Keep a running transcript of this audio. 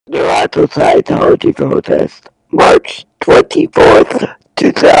The Scientology protest, March 24th,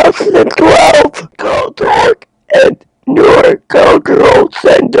 2012, called org and Noor Cultural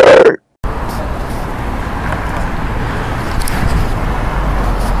Centre.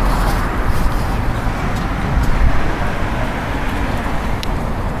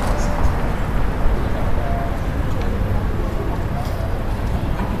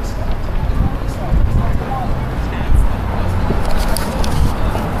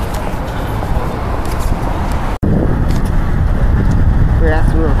 We have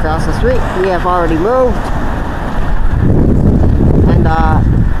to move across the street. We have already moved. And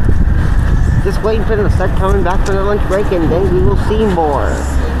just waiting for them to start coming back for their lunch break, and then we will see more.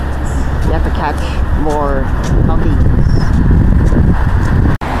 We have to catch more puppies.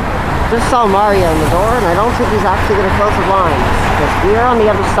 Just saw Mario in the door, and I don't think he's actually going to close the blinds, because we are on the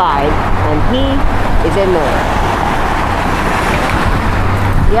other side, and he is in there.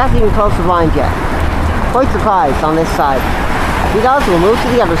 He hasn't even closed the blinds yet. Quite surprised on this side. If he does, we'll move to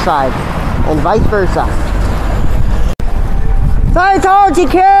the other side, and vice versa. Scientology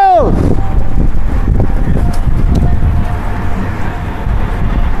kills!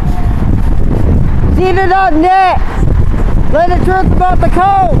 Cedar.net! Let the truth about the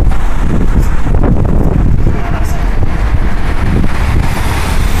cult!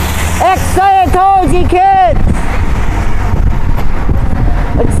 Ex-Scientology kids!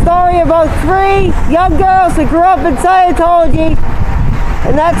 A story about 3 young girls who grew up in Scientology,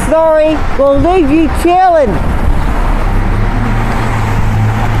 and that story will leave you chilling.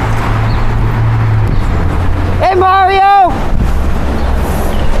 Hey Mario!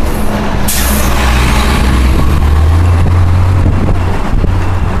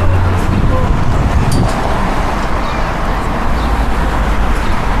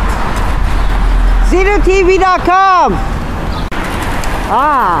 ZenoTV.com.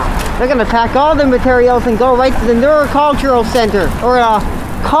 They're gonna pack all the materials and go right to the Noor Cultural Centre, or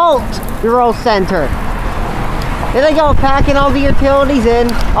Cult Euro Centre. Then they go packing all the utilities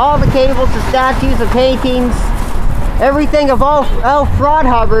in, all the cables, the statues, the paintings, everything of all Fraud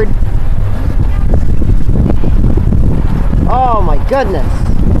Hubbard. Oh my goodness.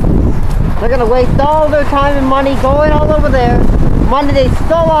 They're gonna waste all their time and money going all over there. Money they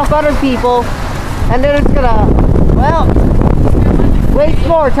stole off other people, and they're just gonna, well, waste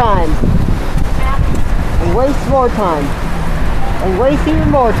more time, and waste more time, and waste even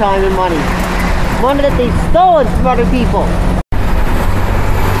more time and money. Money that they've stolen from other people.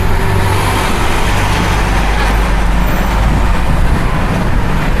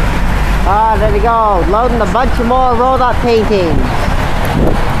 There they go, loading a bunch of more rolled-up paintings.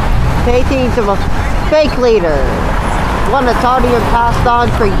 Paintings of a fake leader, one that's already been passed on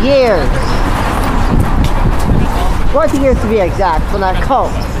for years. 20 years to be exact, from that cult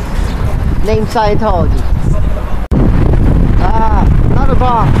named Scientology. Another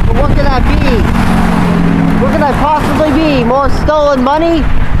box, but what could that be? What could that possibly be? More stolen money?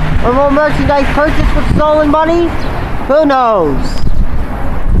 Or more merchandise purchased with stolen money? Who knows?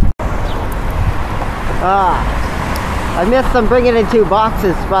 I missed them bringing in 2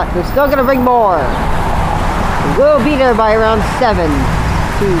 boxes, but they're still gonna bring more. We'll be there by around 7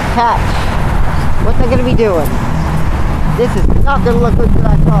 to catch what they're gonna be doing. This is not going to look good for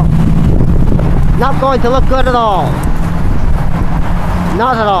that cult. Not going to look good at all.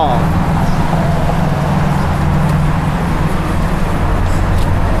 Not at all.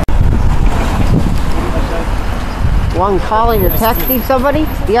 One calling or texting somebody,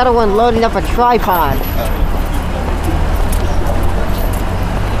 the other one loading up a tripod.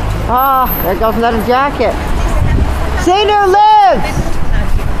 There goes another jacket. Senior lives!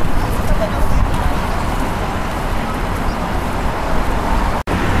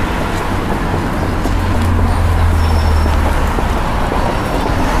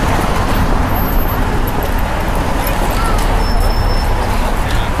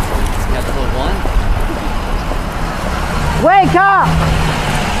 Wake up!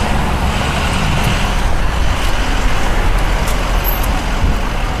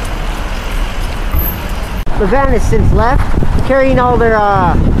 The van has since left, carrying all their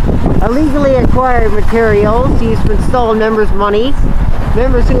illegally acquired materials used for stolen members' money.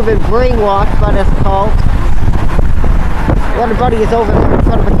 Members who have been brainwashed by this cult. The other buddy is over there in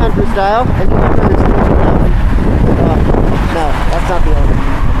front of the country style, and the owner is no, that's not the owner.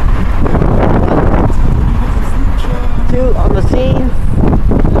 2 on the scene.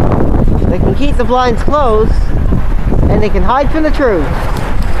 They can keep the blinds closed, and they can hide from the truth.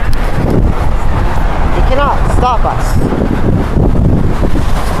 They cannot stop us.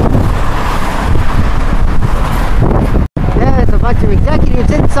 Yeah, there's a bunch of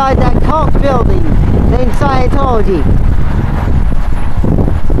executives inside. inside that cult building named Scientology.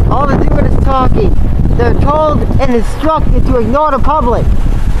 All they're doing is talking. They're told and instructed to ignore the public.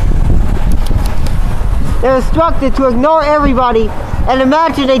 They're instructed to ignore everybody and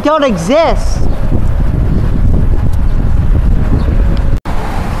imagine they don't exist.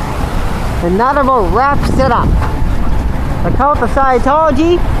 And that about wraps it up. The cult of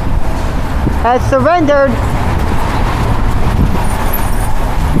Scientology has surrendered.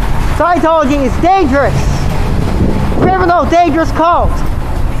 Scientology is dangerous. Criminal, dangerous cult.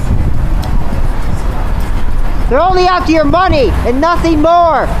 They're only after your money and nothing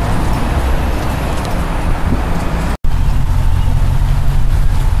more.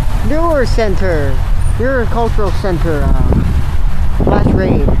 Noor Center, Noor Cultural Centre, flash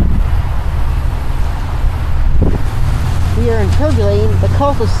raid. We are enturbulating the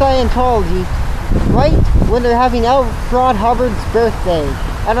cult of Scientology right when they're having L. Ron Hubbard's birthday.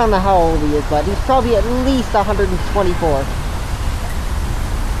 I don't know how old he is, but he's probably at least 124.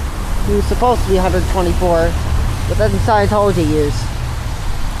 He was supposed to be 124, but that's in Scientology years.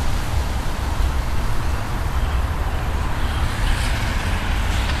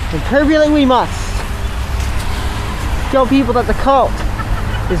 Enturbulating we must. Show people that the cult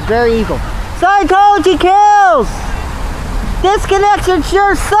is very evil. Scientology kills! This connection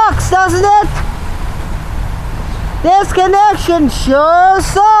sure sucks, doesn't it? This connection sure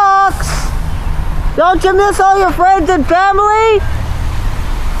sucks! Don't you miss all your friends and family?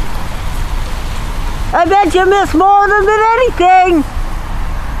 I bet you miss more than anything!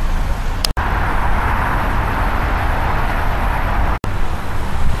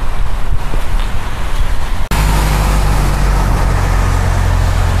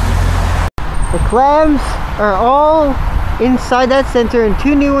 The clams are all inside that center and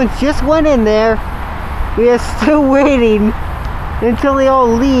 2 new ones just went in there. We are still waiting until they all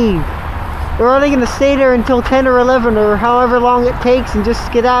leave. Or are they going to stay there until 10 or 11 or however long it takes and just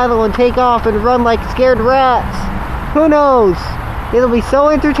skedaddle and take off and run like scared rats? Who knows? It'll be so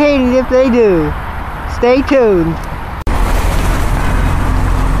entertaining if they do. Stay tuned.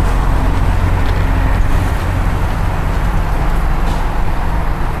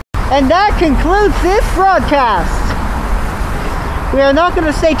 And that concludes this broadcast. We are not going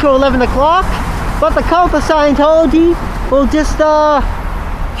to stay till 11 o'clock, but the cult of Scientology will just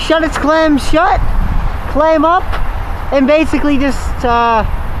shut its clams shut, clam up, and basically just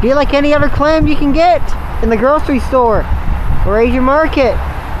be like any other clam you can get in the grocery store or Asian market.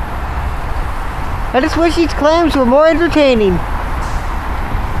 I just wish these clams were more entertaining.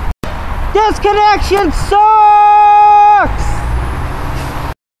 Disconnection sucks!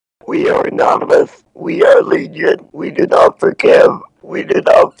 We are anonymous. We are legion. We do not forgive. We do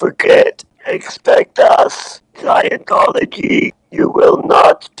not forget. Expect us. Scientology, you will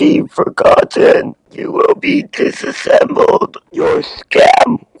not be forgotten. You will be disassembled. Your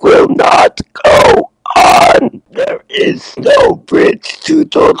scam will not go on. There is no bridge to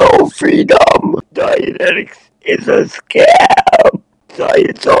total freedom. Dianetics is a scam.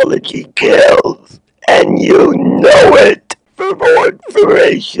 Scientology kills. And you know it. For more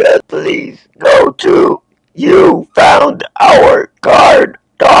information, please go to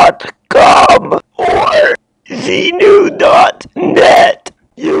youfoundourcard.com or znew.net.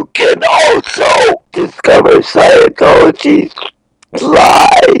 You can also discover Scientology's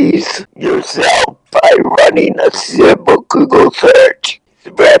lies yourself by running a simple Google search.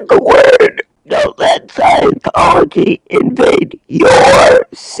 Spread the word. Don't let Scientology invade your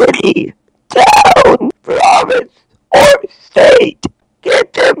city, town, province, or state.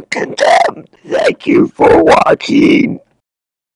 Get them condemned. Thank you for watching.